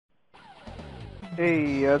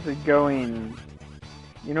Hey, how's it going?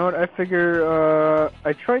 You know what, I figure,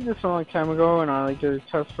 I tried this a long time ago and I did a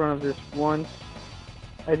test run of this once.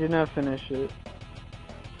 I did not finish it.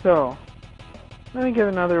 So, let me give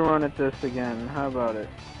another run at this again. How about it?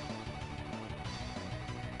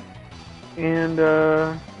 And,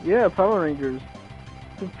 yeah, Power Rangers.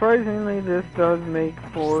 Surprisingly, this does make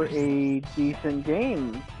for a decent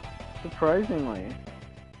game. Surprisingly.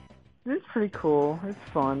 It's pretty cool. It's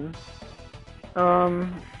fun.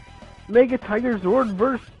 Um, Mega Tigerzord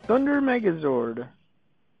vs. Thunder Megazord.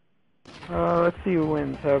 Let's see who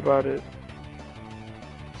wins. How about it?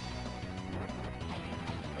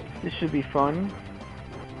 This should be fun.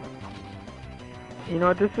 You know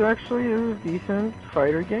what? This actually is a decent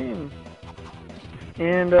fighter game.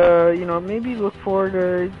 And, you know, maybe look forward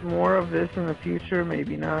to more of this in the future.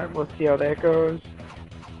 Maybe not. We'll see how that goes.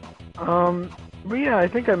 But yeah, I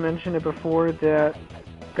think I mentioned it before that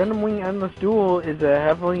Gundam Wing Endless Duel is a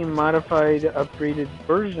heavily modified, upgraded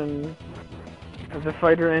version of the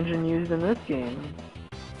fighter engine used in this game.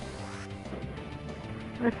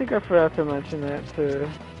 I think I forgot to mention that too.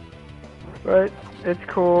 But it's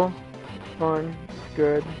cool, it's fun, it's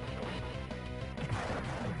good.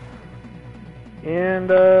 And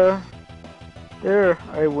there,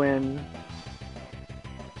 I win.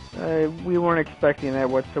 We weren't expecting that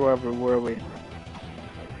whatsoever, were we?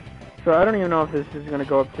 So I don't even know if this is gonna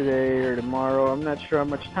go up today or tomorrow. I'm not sure how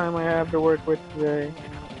much time I have to work with today.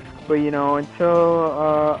 But you know, until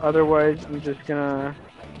otherwise, I'm just gonna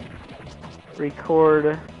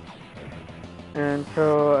record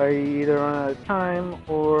until I either run out of time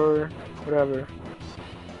or whatever.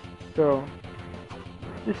 So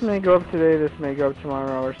this may go up today, this may go up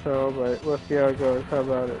tomorrow or so, but we'll see how it goes. How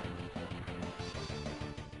about it?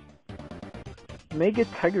 Mega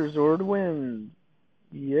Tigerzord wins.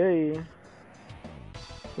 Yay.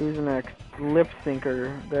 Who's next? Lip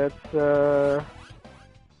Syncer. That's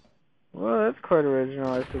well, that's quite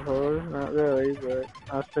original, I suppose. Not really, but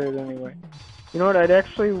I'll say it anyway. You know what? I'd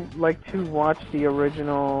actually like to watch the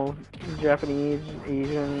original Japanese,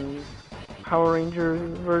 Asian Power Rangers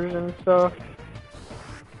version stuff.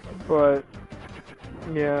 But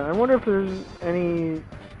yeah, I wonder if there's any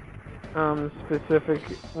specific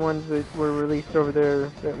ones that were released over there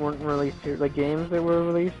that weren't released here, like games that were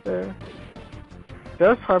released there. That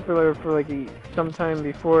was popular for like some time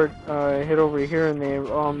before it hit over here, and they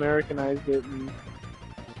all Americanized it and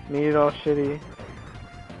made it all shitty.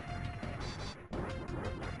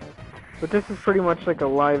 But this is pretty much like a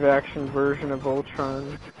live-action version of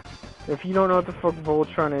Voltron. If you don't know what the fuck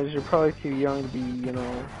Voltron is, you're probably too young to be, you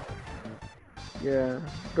know. Yeah,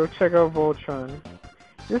 go check out Voltron.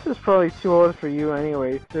 This is probably too old for you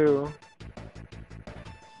anyway, too.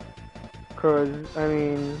 Cause, I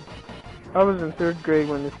mean, I was in 3rd grade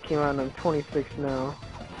when this came out and I'm 26 now.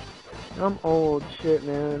 I'm old, shit,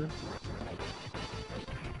 man.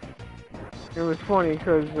 It was funny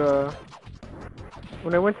cause,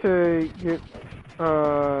 when I went to get,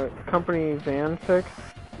 company van fixed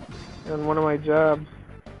on one of my jobs,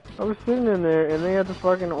 I was sitting in there and they had the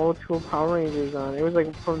fucking old school Power Rangers on. It was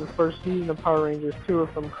like from the first season of Power Rangers 2,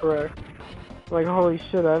 if I'm correct. Like, holy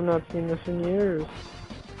shit, I've not seen this in years.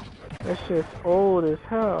 That shit's old as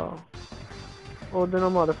hell. Old than a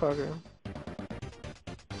motherfucker.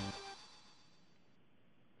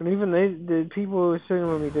 And even the people who were sitting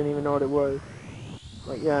with me didn't even know what it was.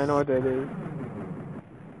 Like, yeah, I know what that is.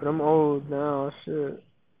 But I'm old now, shit.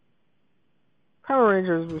 Power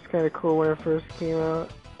Rangers was kinda cool when it first came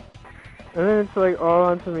out. And then it's like all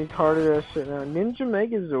on some retarded ass shit now. Ninja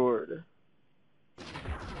Megazord.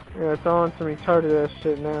 Yeah, it's all on some retarded ass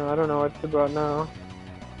shit now. I don't know what it's about now.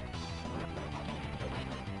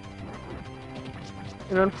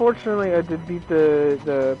 And unfortunately, I did beat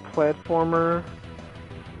the platformer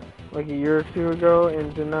like a year or two ago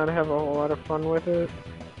and did not have a whole lot of fun with it.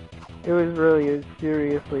 It was really,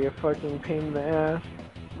 seriously, a fucking pain in the ass.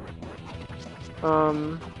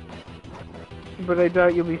 But I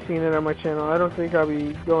doubt you'll be seeing it on my channel. I don't think I'll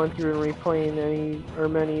be going through and replaying any or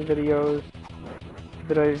many videos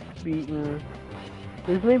that I've beaten.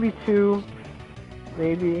 There's maybe 2,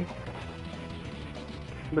 maybe,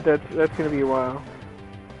 but that's gonna be a while.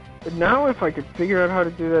 But now if I could figure out how to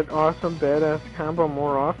do that awesome badass combo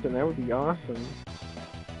more often, that would be awesome.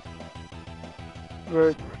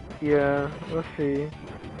 But yeah, let's see.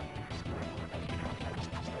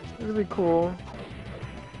 It'll be cool.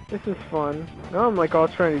 This is fun. Now I'm like all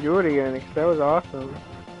trying to do it again because that was awesome.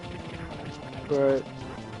 But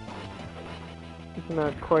it's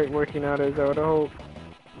not quite working out as I would hope.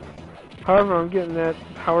 However, I'm getting that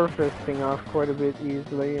power fist thing off quite a bit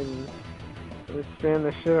easily, and Just spam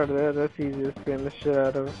the shit out of that. That's easy to spam the shit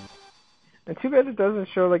out of. And too bad it doesn't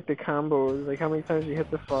show like the combos, like how many times you hit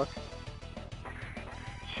the fuck.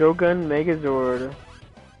 Shogun Megazord.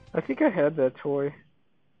 I think I had that toy.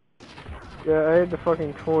 Yeah, I had the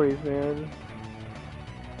fucking toys, man.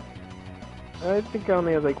 I think I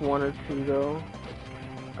only had like one or two though.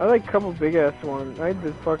 I like a couple big ass ones. I had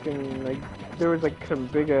the fucking like there was like some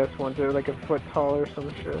big ass ones that were like a foot tall or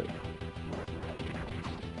some shit.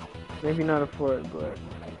 Maybe not a foot, but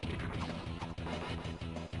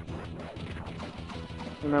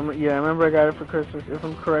remember, yeah, I remember I got it for Christmas. If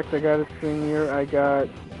I'm correct, I got it the same year I got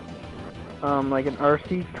like an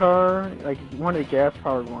RC car, like one of the gas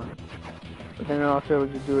powered ones. But then also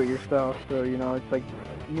it was to do it yourself, so you know, it's like,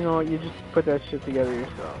 you know, you just put that shit together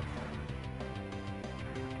yourself.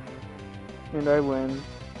 And I win.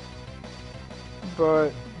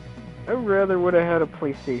 But I rather would have had a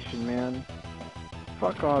PlayStation, man.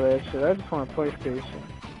 Fuck all that shit. I just want a PlayStation.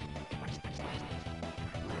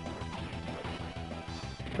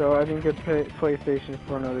 So I didn't get PlayStation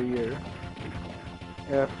for another year.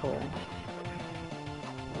 Asshole.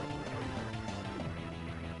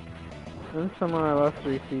 And somehow I lost the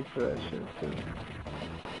receipt for that shit too.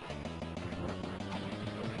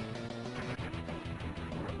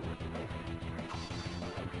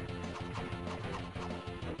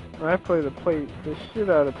 When I play the shit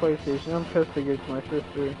out of PlayStation, I'm pissed against my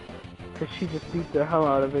sister. Cause she just beat the hell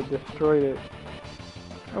out of it, destroyed it.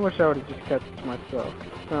 I wish I would've just kept it to myself.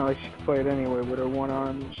 It's not like she could play it anyway with her one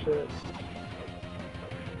arm and shit.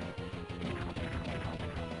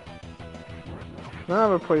 Now I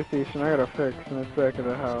have a PlayStation I gotta fix in the back of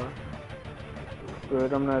the house.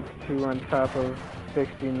 But I'm not too on top of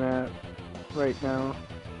fixing that right now.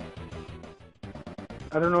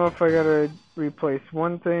 I don't know if I gotta replace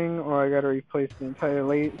one thing or I gotta replace the entire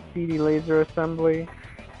CD laser assembly.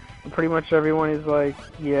 And pretty much everyone is like,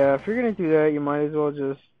 yeah, if you're gonna do that, you might as well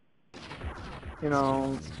just, you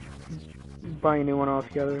know, buy a new one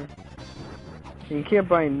altogether. And you can't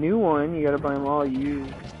buy a new one, you gotta buy them all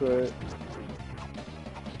used, but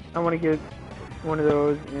I wanna get one of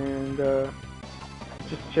those and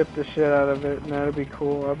just chip the shit out of it, and that'll be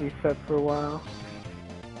cool. I'll be set for a while.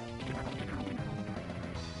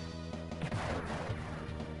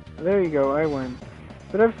 There you go, I win.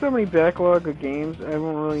 But I have so many backlog of games, I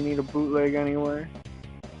won't really need a bootleg anyway.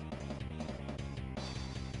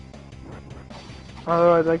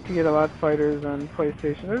 Although I'd like to get a lot of fighters on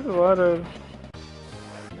PlayStation. There's a lot of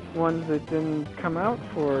ones that didn't come out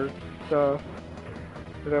for stuff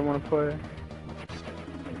that I want to play.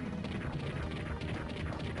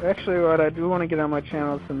 Actually, what I do want to get on my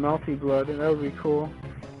channel is some Melty Blood, and that would be cool.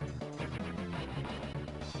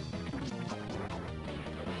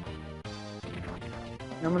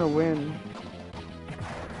 I'm gonna win.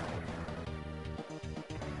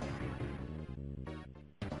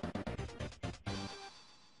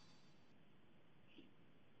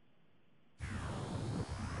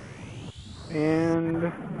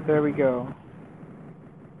 And there we go.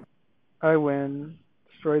 I win.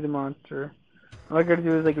 Destroy the monster. All I gotta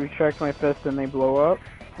do is like retract my fist and they blow up.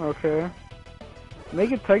 Okay.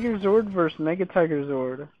 Mega Tigerzord versus Mega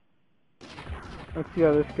Tigerzord. Let's see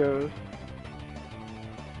how this goes.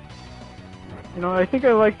 You know, I think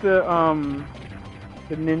I like the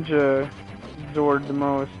Ninja Zord the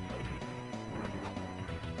most.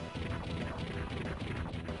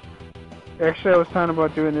 Actually, I was talking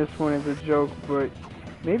about doing this one as a joke, but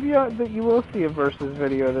maybe you will see a versus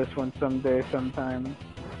video of this one someday, sometime.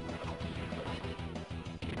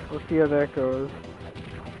 We'll see how that goes.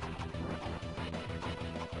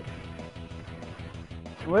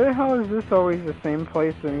 Why the hell is this always the same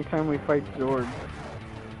place anytime we fight Zords?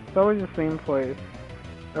 It's always the same place.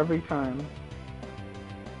 Every time.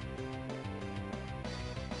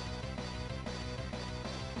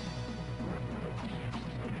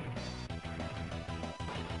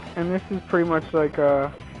 And this is pretty much like,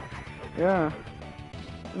 yeah.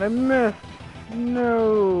 And I missed!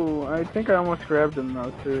 No! I think I almost grabbed him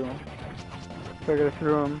though, too. So I gotta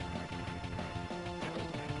throw him.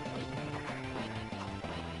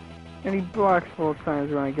 And he blocks both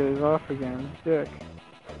times when I get his off again. Dick.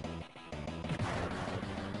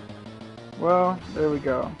 Well, there we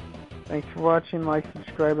go. Thanks for watching, like,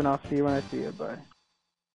 subscribe, and I'll see you when I see you. Bye.